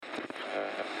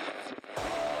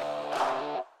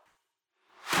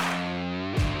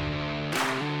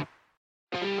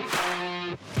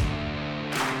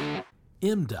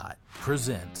MDOT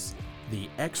presents the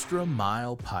Extra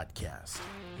Mile Podcast,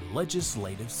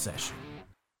 Legislative Session.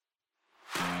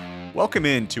 Welcome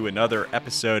in to another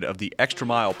episode of the Extra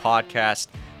Mile Podcast,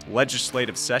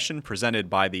 Legislative Session, presented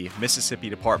by the Mississippi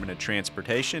Department of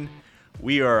Transportation.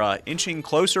 We are inching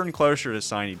closer and closer to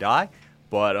Sine Die,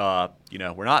 but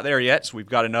we're not there yet, so we've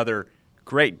got another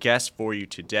great guest for you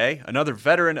today, another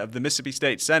veteran of the Mississippi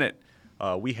State Senate.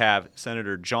 We have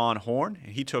Senator John Horhn,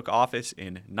 and he took office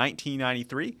in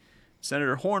 1993.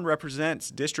 Senator Horhn represents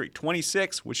District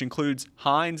 26, which includes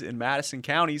Hinds and Madison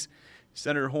counties.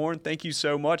 Senator Horhn, thank you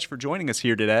so much for joining us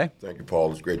here today. Thank you,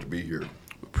 Paul. It's great to be here.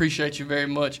 Appreciate you very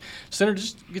much. Senator,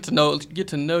 just get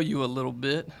to know you a little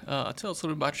bit. Tell us a little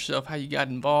bit about yourself, how you got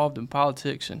involved in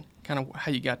politics, and kind of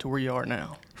how you got to where you are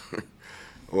now.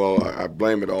 Well, I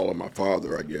blame it all on my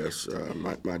father, I guess.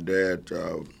 My dad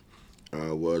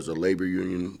was a labor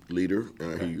union leader.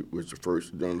 He was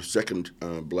the second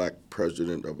black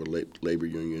president of a labor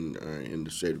union in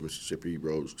the state of Mississippi. He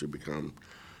rose to become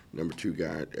number 2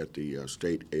 guy at the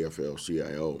state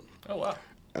AFL-CIO. Oh, wow.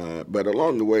 But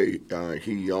along the way,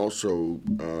 he also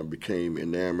became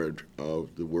enamored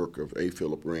of the work of A.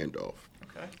 Philip Randolph.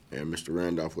 Okay. And Mr.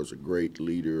 Randolph was a great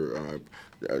leader.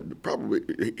 Probably,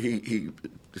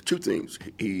 the two things.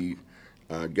 He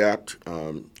got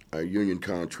a union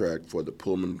contract for the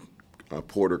Pullman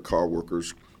Porter car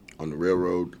workers on the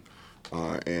railroad,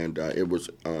 and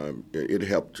it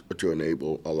helped to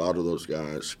enable a lot of those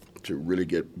guys to really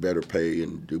get better pay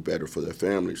and do better for their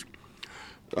families.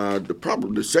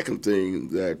 The second thing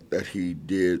that he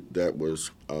did that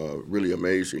was really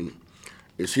amazing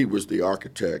is he was the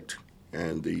architect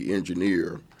and the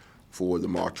engineer for the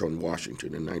March on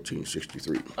Washington in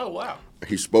 1963. Oh, wow.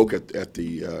 He spoke at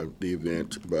the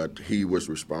event, but he was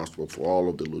responsible for all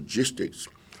of the logistics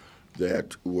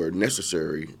that were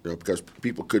necessary because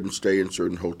people couldn't stay in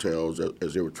certain hotels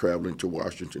as they were traveling to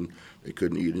Washington. They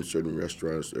couldn't eat in certain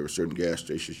restaurants. There were certain gas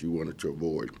stations you wanted to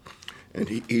avoid. And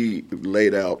he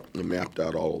laid out and mapped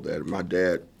out all of that. And my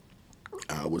dad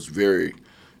was very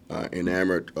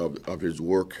enamored of his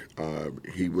work.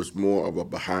 He was more of a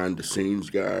behind-the-scenes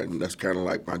guy, and that's kind of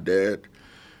like my dad.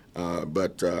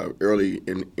 But early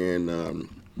in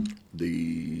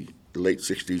the late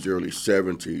 60s, early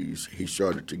 70s, he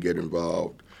started to get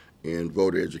involved in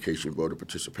voter education, voter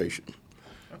participation,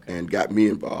 and got me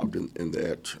involved in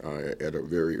that at a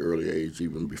very early age.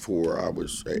 Even before I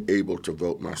was able to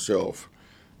vote myself,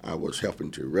 I was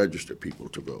helping to register people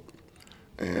to vote.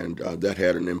 And that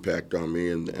had an impact on me.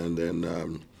 And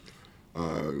then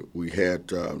we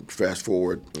had, fast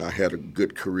forward, I had a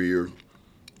good career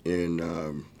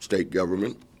in state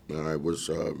government. I was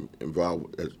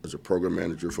involved as a program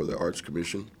manager for the Arts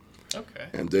Commission. Okay.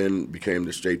 And then became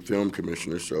the state film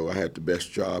commissioner, so I had the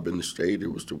best job in the state.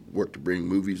 It was to work to bring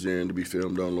movies in to be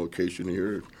filmed on location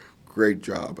here. Great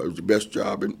job. It was the best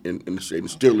job in the state,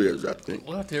 and still is, I think.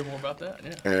 We'll have to hear more about that,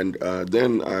 yeah. And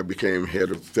then I became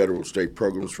head of federal state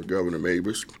programs for Governor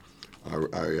Mavis.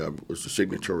 I was the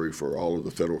signatory for all of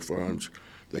the federal funds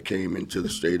that came into the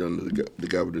state under the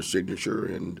governor's signature,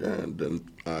 and then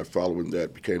following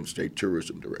that became state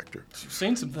tourism director. You've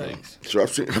seen some things. So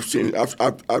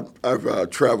I've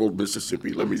traveled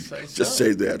Mississippi. Let me just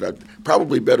say that.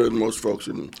 Probably better than most folks.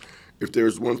 And if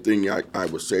there's one thing I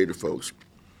would say to folks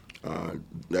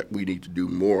that we need to do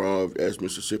more of as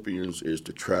Mississippians is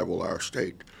to travel our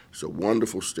state. It's a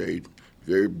wonderful state,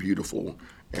 very beautiful,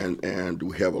 and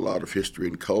we have a lot of history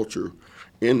and culture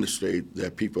in the state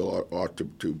that people ought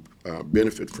to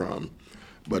benefit from.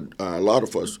 But a lot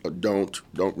of us don't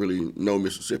really know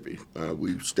Mississippi.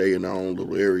 We stay in our own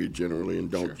little area generally and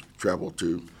don't travel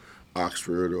to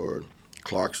Oxford or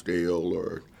Clarksdale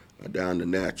or down to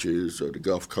Natchez or the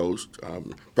Gulf Coast.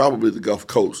 Probably the Gulf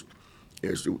Coast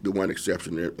is the one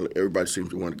exception. Everybody seems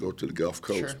to want to go to the Gulf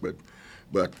Coast,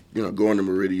 but going to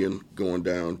Meridian, going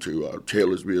down to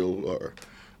Taylorsville,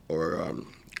 or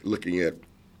looking at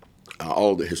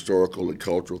all the historical and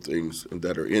cultural things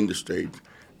that are in the state,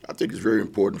 I think it's very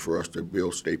important for us to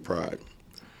build state pride.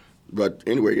 But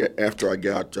anyway, after I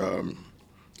got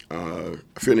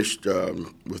finished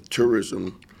with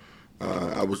tourism,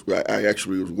 I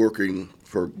actually was working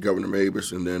for Governor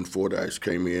Mavis, and then Fordyce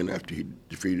came in after he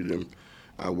defeated him.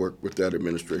 I worked with that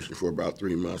administration for about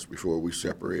 3 months before we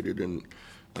separated, and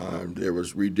there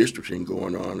was redistricting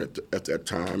going on at that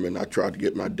time, and I tried to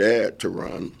get my dad to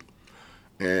run.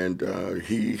 And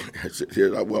he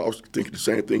said, well, I was thinking the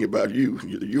same thing about you.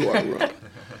 You ought to run.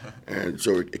 And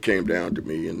so it came down to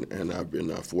me, and I've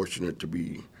been fortunate to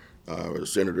be a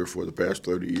senator for the past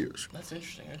 30 years. That's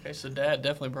interesting. Okay, so Dad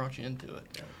definitely brought you into it.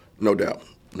 Yeah. No doubt.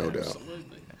 no doubt.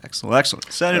 Absolutely.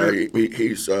 Excellent. Senator.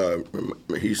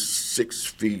 He's 6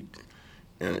 feet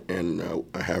and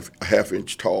a half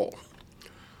inch tall,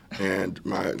 and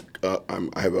I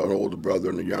have an older brother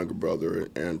and a younger brother,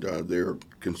 and they're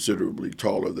considerably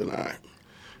taller than I.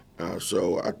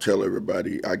 So I tell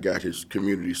everybody I got his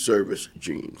community service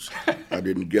genes. I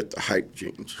didn't get the height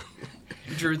genes.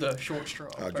 You drew the short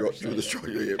straw. I drew the short.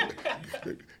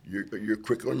 You're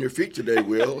quick on your feet today,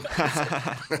 Will.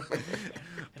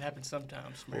 It happens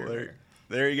sometimes. Well,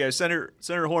 there you go, Senator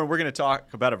Horhn. We're going to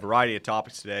talk about a variety of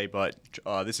topics today, but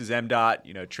this is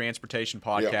MDOT, transportation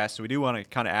podcast. Yeah. So we do want to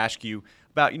kind of ask you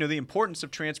about, the importance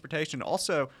of transportation.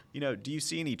 Also, do you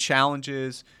see any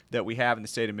challenges that we have in the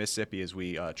state of Mississippi as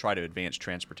we try to advance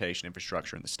transportation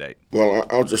infrastructure in the state? Well,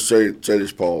 I'll just say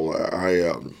this, Paul.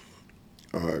 I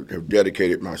have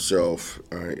dedicated myself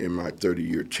in my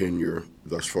 30-year tenure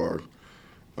thus far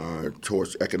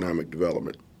towards economic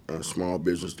development. Small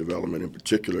business development in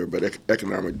particular, but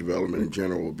economic development in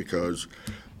general, because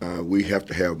we have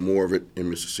to have more of it in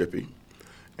Mississippi.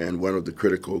 And one of the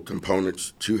critical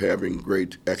components to having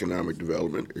great economic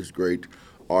development is great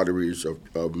arteries of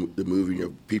the moving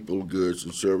of people, goods,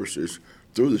 and services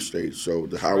through the state. So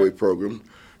the highway program,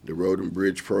 the road and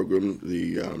bridge program,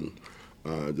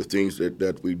 the things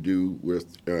that we do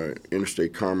with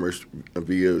interstate commerce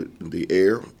via the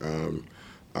air,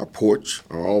 our ports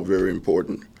are all very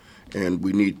important. And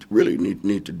we need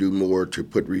to do more to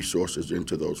put resources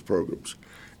into those programs.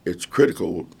 It's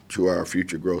critical to our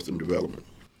future growth and development.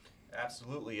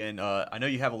 Absolutely, and I know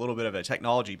you have a little bit of a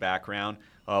technology background.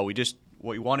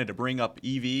 We wanted to bring up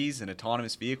EVs and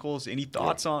autonomous vehicles. Any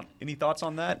thoughts on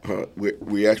that?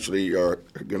 We actually are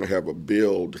going to have a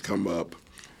bill to come up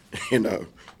in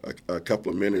a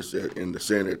couple of minutes in the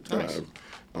Senate. Nice.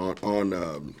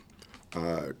 on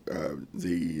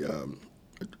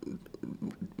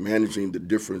managing the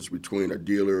difference between a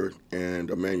dealer and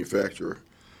a manufacturer,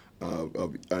 and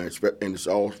it's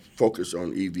all focused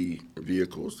on EV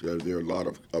vehicles. There are a lot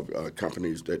of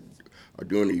companies that are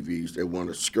doing EVs. They want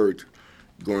to skirt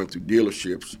going through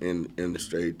dealerships in the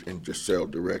state and just sell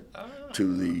direct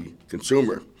to the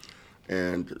consumer.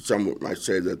 And some might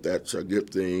say that that's a good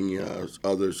thing.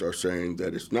 Others are saying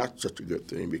that it's not such a good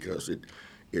thing because it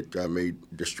may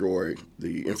destroy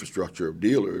the infrastructure of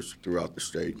dealers throughout the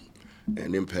state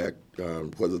and impact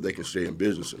whether they can stay in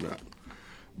business or not.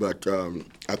 But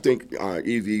I think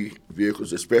EV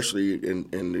vehicles, especially in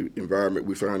the environment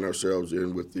we find ourselves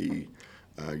in with the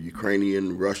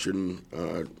Ukrainian-Russian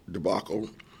debacle,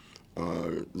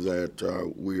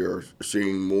 that we are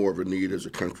seeing more of a need as a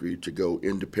country to go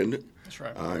independent. That's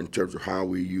right. In terms of how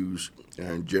we use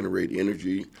and generate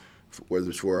energy, whether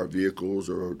it's for our vehicles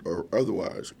or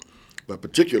otherwise. But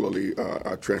particularly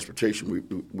our transportation,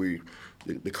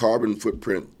 the carbon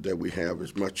footprint that we have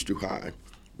is much too high.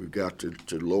 We've got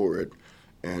to lower it,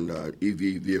 and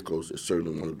EV vehicles is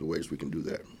certainly one of the ways we can do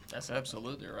that. That's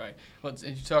absolutely right. Well,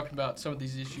 and you talked about some of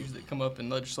these issues that come up in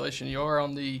legislation. You are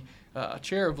on the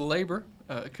chair of Labor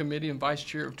Committee and vice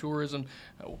chair of Tourism.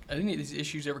 Any of these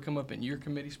issues ever come up in your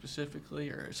committee specifically,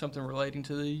 or something relating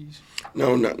to these?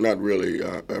 No, not really.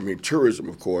 I mean, tourism,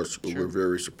 of course, Sure. We're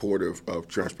very supportive of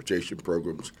transportation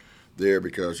programs there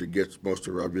because it gets most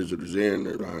of our visitors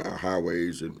in our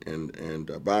highways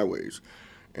and byways.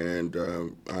 And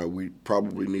we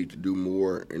probably need to do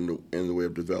more in the way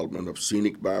of development of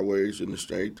scenic byways in the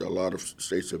state. A lot of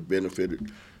states have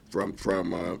benefited from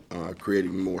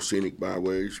creating more scenic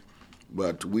byways,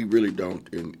 but we really don't,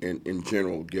 in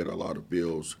general, get a lot of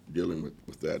bills dealing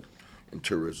with that in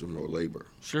tourism or labor.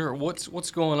 Sure.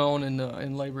 What's going on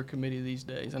in Labor Committee these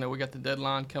days? I know we got the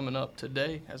deadline coming up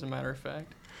today, as a matter of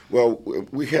fact. Well,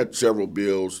 we had several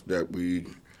bills that we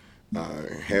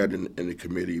had in the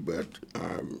committee, but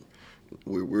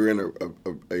we're in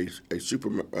a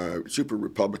super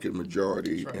Republican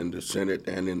majority right. in the Senate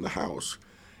and in the House,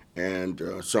 and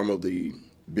some of the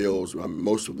bills,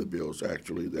 most of the bills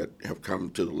actually, that have come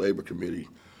to the Labor Committee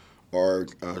are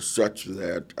such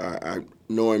that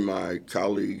knowing my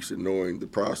colleagues and knowing the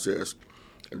process,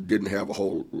 didn't have a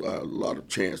whole lot of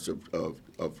chance of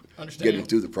getting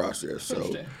through the process.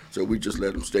 So we just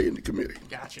let them stay in the committee.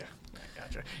 Gotcha.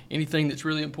 Anything that's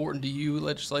really important to you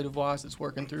legislative-wise that's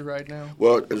working through right now?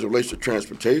 Well, as it relates to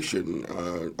transportation,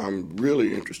 I'm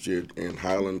really interested in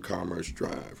Highland Commerce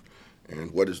Drive.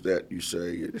 And what is that, you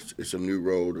say? It's a new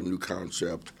road, a new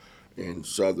concept in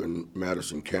southern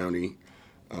Madison County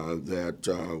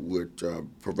that would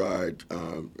provide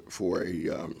for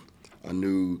a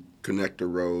new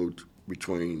connector road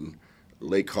between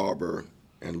Lake Harbor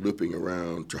and looping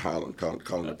around to Highland,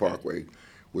 calling the Parkway,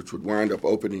 which would wind up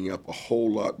opening up a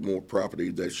whole lot more property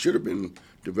that should have been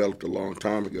developed a long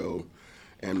time ago.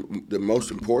 And the most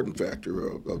important factor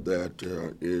of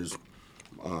that is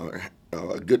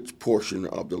a good portion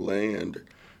of the land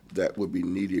that would be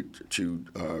needed to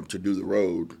do the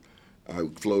road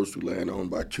flows through land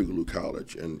owned by Tougaloo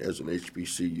College. And as an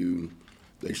HBCU,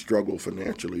 they struggle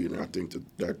financially, and I think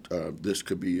that this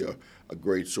could be a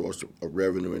great source of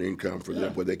revenue and income for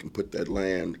them, where they can put that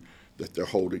land that they're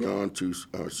holding on to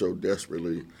so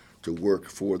desperately to work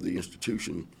for the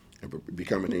institution and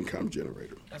become an income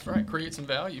generator. That's right. Create some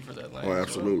value for that land. Oh,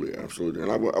 absolutely, absolutely.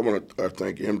 And I want to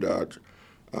thank MDOT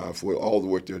for all the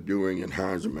work they're doing in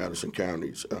Hinds and Madison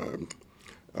counties.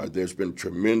 There's been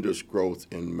tremendous growth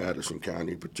in Madison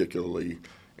County, particularly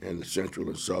in the central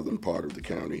and southern part of the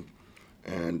county.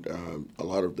 And a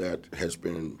lot of that has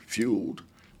been fueled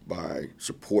by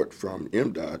support from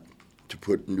MDOT to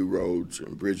put new roads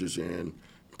and bridges in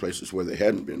places where they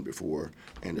hadn't been before,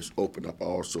 and it's opened up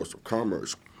all sorts of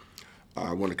commerce.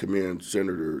 I want to commend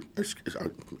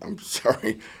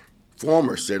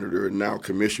former Senator and now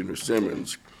Commissioner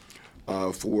Simmons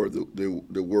for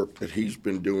the work that he's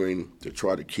been doing to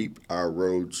try to keep our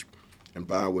roads and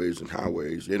byways and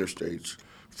highways, interstates,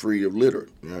 free of litter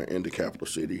in the capital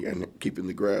city and keeping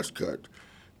the grass cut.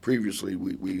 Previously,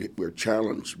 we were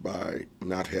challenged by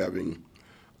not having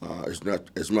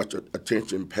as much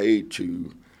attention paid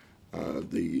to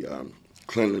the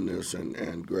cleanliness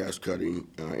and grass cutting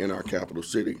in our capital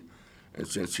city. And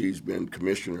since he's been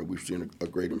commissioner, we've seen a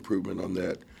great improvement on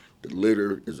that. The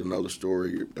litter is another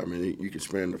story. I mean, you can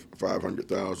spend $500,000,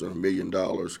 $1 million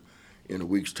in a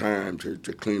week's time to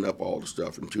clean up all the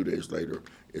stuff, and 2 days later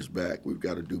it's back. We've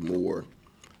got to do more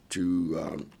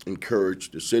to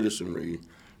encourage the citizenry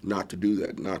not to do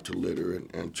that, not to litter,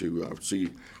 and to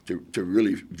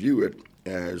really view it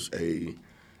as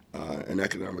an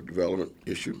economic development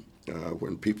issue.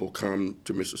 When people come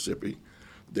to Mississippi,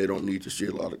 they don't need to see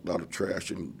a lot of trash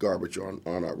and garbage on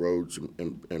our roads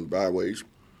and byways,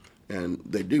 and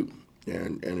they do,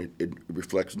 and it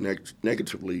reflects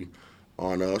negatively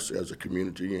on us as a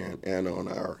community and on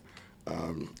our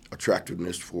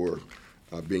attractiveness for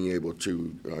being able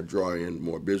to draw in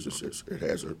more businesses. It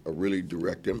has a really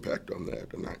direct impact on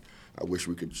that, and I wish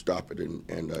we could stop it and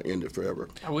end it forever.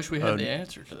 I wish we had the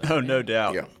answer to that. Oh, no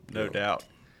doubt. Yeah. No doubt.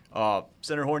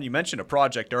 Senator Horhn, you mentioned a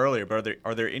project earlier, but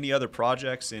are there any other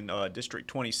projects in District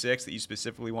 26 that you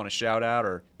specifically want to shout out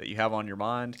or that you have on your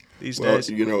mind these days?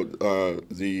 Well, you know,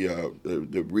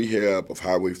 the rehab of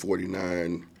Highway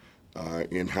 49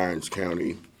 in Hinds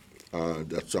County,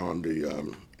 that's on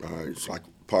the, it's like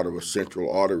part of a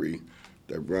central artery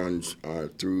that runs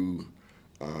through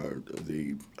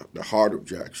the heart of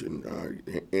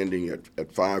Jackson, ending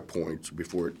at 5 points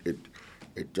before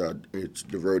it's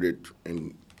diverted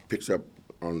and picks up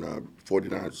on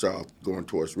 49 South going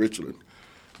towards Richland.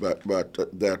 But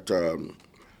that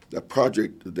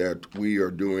project that we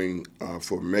are doing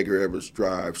for Medgar Evers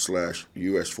Drive /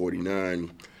 US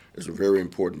 49 is a very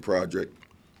important project.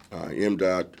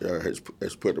 MDOT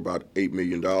has put about $8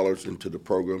 million into the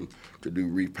program to do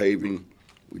repaving.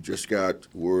 We just got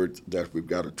word that we've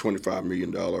got a $25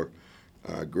 million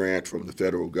grant from the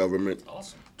federal government.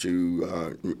 Awesome.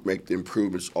 To make the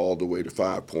improvements all the way to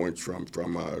 5 points from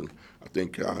I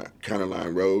think County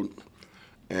Line Road,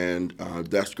 and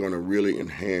that's going to really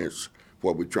enhance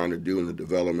what we're trying to do in the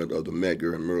development of the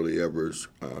Medgar and Merle Evers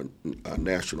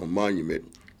National Monument,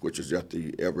 which is at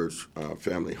the Evers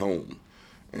family home.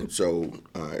 And so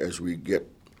as we get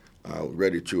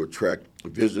ready to attract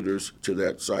visitors to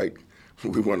that site,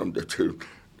 we want them to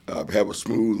have a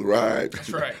smooth ride.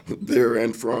 That's right. There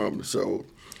and from. So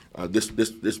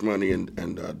this money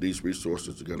and these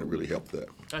resources are going to really help that.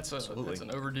 That's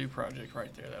an overdue project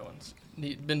right there. That one's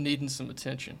been needing some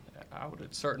attention. I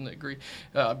would certainly agree.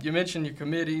 You mentioned your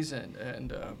committees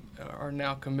and are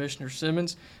now Commissioner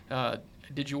Simmons.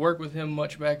 Did you work with him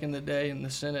much back in the day in the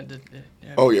Senate?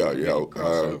 Oh, yeah.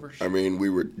 I mean, we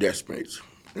were desk mates.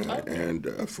 And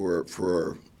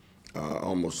for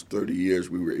almost 30 years,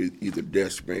 we were either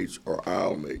desk mates or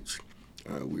aisle mates.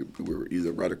 We were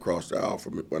either right across the aisle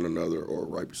from one another or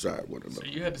right beside one another.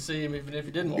 So you had to see him even if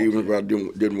you didn't want to. Even if I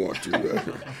didn't want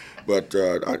to. But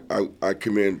I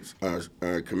commend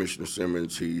Commissioner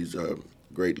Simmons. He's a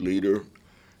great leader.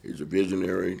 He's a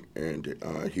visionary, and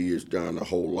he has done a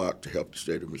whole lot to help the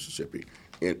state of Mississippi.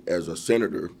 And as a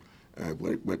senator,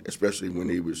 especially when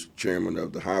he was chairman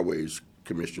of the Highways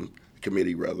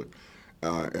Committee,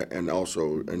 and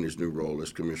also in his new role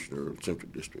as Commissioner of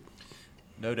Central District.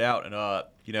 No doubt. And,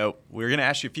 we're going to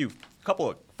ask you a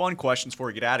couple of fun questions before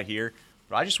we get out of here.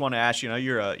 But I just want to ask,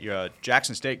 you're a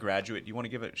Jackson State graduate. You want to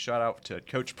give a shout out to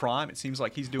Coach Prime? It seems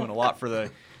like he's doing a lot for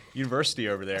the university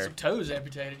over there. Some toes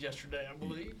amputated yesterday, I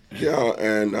believe. Yeah,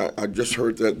 and I just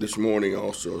heard that this morning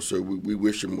also. So we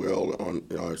wish him well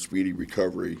on speedy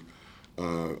recovery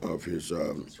of his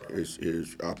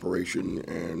operation.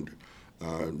 And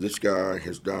this guy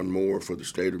has done more for the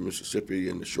state of Mississippi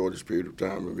in the shortest period of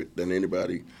time than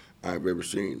anybody I've ever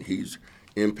seen. He's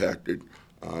impacted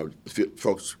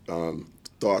folks'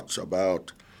 thoughts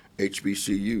about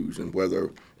HBCUs and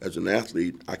whether, as an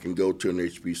athlete, I can go to an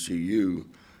HBCU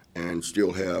and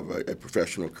still have a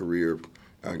professional career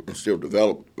and still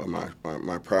develop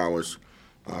my prowess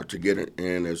to get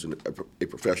in as a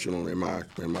professional in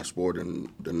my sport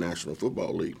in the National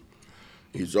Football League.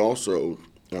 He's also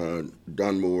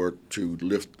done more to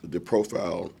lift the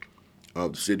profile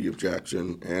of the city of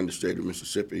Jackson and the state of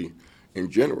Mississippi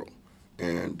in general.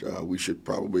 And we should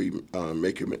probably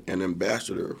make him an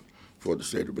ambassador for the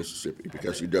state of Mississippi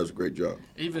because he does a great job.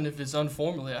 Even if it's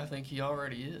informally, I think he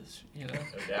already is,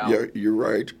 Yeah, you're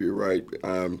right.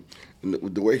 And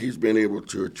the way he's been able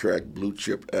to attract blue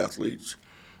chip athletes,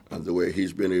 the way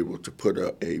he's been able to put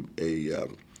a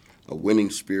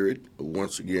winning spirit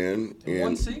once again in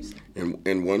one season.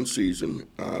 In one season.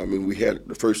 We had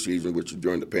the first season, which was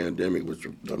during the pandemic, which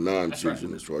was the non-season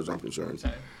right. As far as I'm concerned.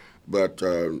 Same. But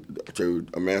to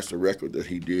amass the record that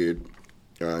he did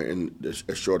in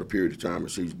as short a period of time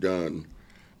as he's done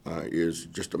is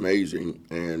just amazing,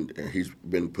 and he's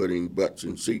been putting butts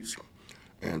in seats,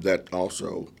 and that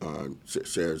also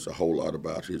says a whole lot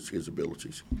about his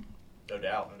abilities. No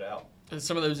doubt.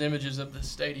 Some of those images of the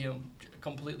stadium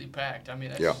completely packed.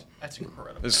 That's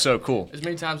incredible. This is so cool. As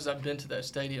many times as I've been to that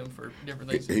stadium for different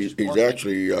things. He's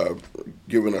actually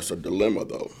given us a dilemma,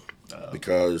 though,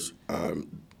 because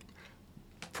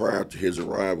prior to his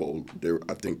arrival,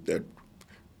 I think that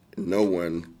no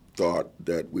one thought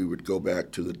that we would go back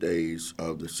to the days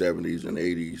of the 70s and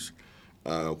 80s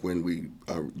when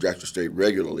Jackson State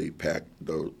regularly packed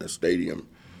the stadium.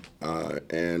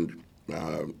 And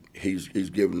he's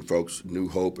given folks new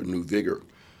hope and new vigor.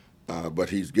 But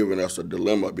he's given us a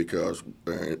dilemma because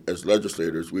as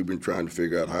legislators, we've been trying to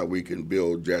figure out how we can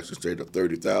build Jackson State a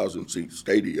 30,000-seat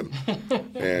stadium.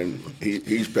 And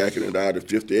he's packing it out at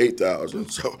 58,000,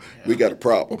 so we got a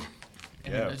problem.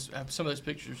 Yeah. Some of those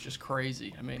pictures are just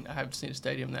crazy. I haven't seen a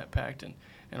stadium that packed in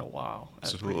a while.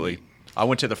 Absolutely. I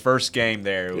went to the first game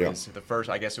there. It was the first,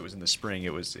 I guess it was in the spring.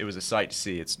 It was a sight to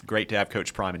see. It's great to have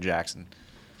Coach Prime in Jackson.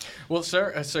 Well,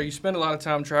 sir, so you spend a lot of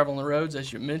time traveling the roads,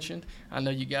 as you mentioned. I know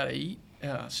you got to eat.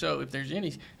 So if there's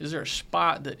is there a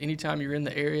spot that anytime you're in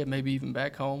the area, maybe even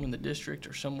back home in the district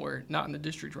or somewhere, not in the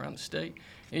district, around the state,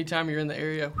 anytime you're in the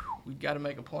area, we've got to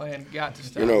make a plan, got to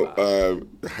stop by.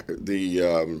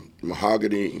 The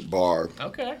Mahogany Bar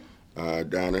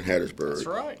down in Hattiesburg. That's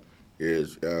right.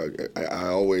 I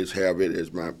always have it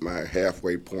as my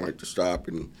halfway point to stop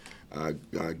and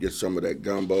get some of that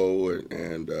gumbo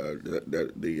and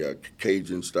the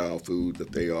Cajun-style food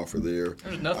that they offer there.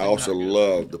 I also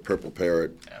love the Purple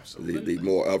Parrot, the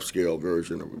more upscale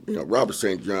version. Robert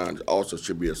St. John also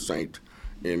should be a saint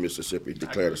in Mississippi,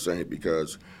 declared a saint,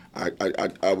 because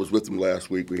I was with them last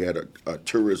week. We had a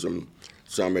tourism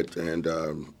summit and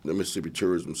the Mississippi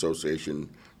Tourism Association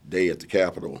day at the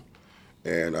Capitol.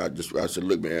 And I said,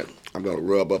 look, man, I'm going to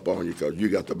rub up on you because you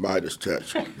got the Midas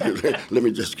touch. Let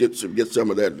me just get some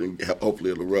of that, and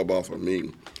hopefully it'll rub off on me.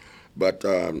 But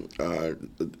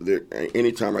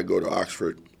anytime I go to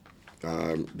Oxford,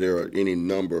 there are any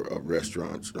number of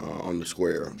restaurants on the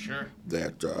square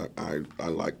that I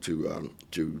like to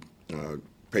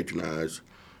patronize.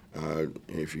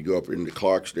 If you go up into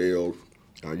Clarksdale,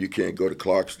 you can't go to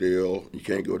Clarksdale, you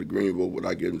can't go to Greenville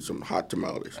without getting some hot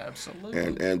tamales. Absolutely.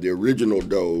 And the original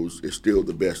Doe's is still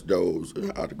the best Doe's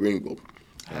out of Greenville.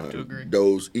 I have to agree.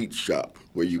 Doe's Eat Shop,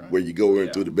 where you go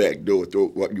in through the back door,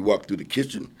 you walk through the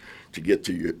kitchen to get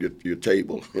to your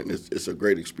table, and it's a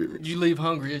great experience. You leave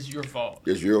hungry, it's your fault.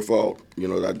 It's your fault.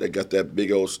 They got that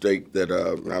big old steak that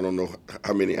I don't know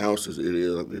how many ounces it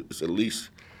is. It's at least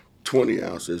 20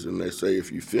 ounces, and they say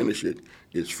if you finish it,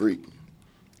 it's free.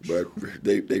 But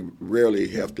they rarely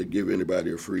have to give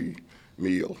anybody a free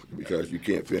meal because you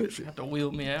can't finish it. You have to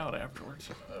wheel me out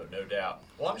afterwards. Oh, no doubt.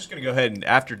 Well, I'm just going to go ahead and,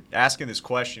 after asking this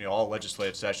question, all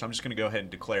legislative session, I'm just going to go ahead and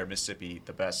declare Mississippi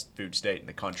the best food state in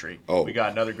the country. Oh. We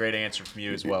got another great answer from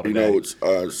you as well today.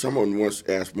 Someone once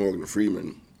asked Morgan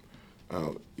Freeman,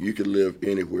 you could live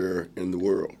anywhere in the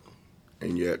world,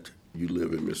 and yet you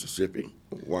live in Mississippi.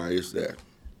 Why is that?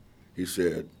 He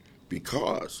said,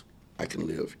 because I can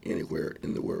live anywhere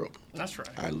in the world. That's right.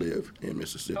 I live in I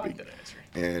Mississippi. like that answer.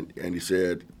 And he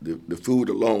said the food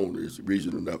alone is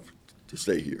reason enough to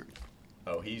stay here.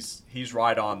 Oh, he's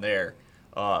right on there.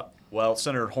 Well,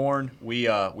 Senator Horhn, we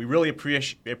really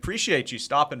appreciate you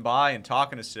stopping by and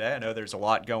talking to us today. I know there's a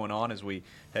lot going on as we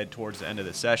head towards the end of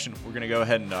the session. We're going to go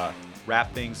ahead and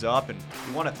wrap things up. And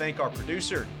we want to thank our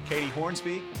producer, Katie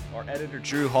Hornsby, our editor,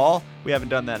 Drew Hall. We haven't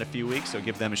done that in a few weeks, so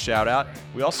give them a shout out.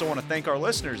 We also want to thank our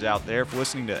listeners out there for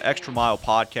listening to Extra Mile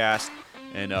Podcast.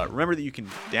 And remember that you can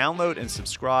download and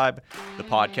subscribe the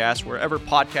podcast wherever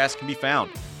podcasts can be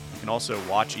found. You can also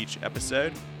watch each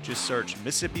episode. Just search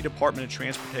Mississippi Department of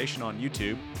Transportation on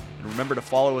YouTube. And remember to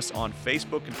follow us on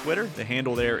Facebook and Twitter. The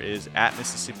handle there is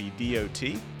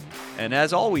 @MississippiDOT. And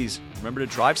as always, remember to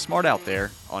drive smart out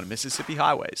there on Mississippi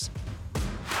highways.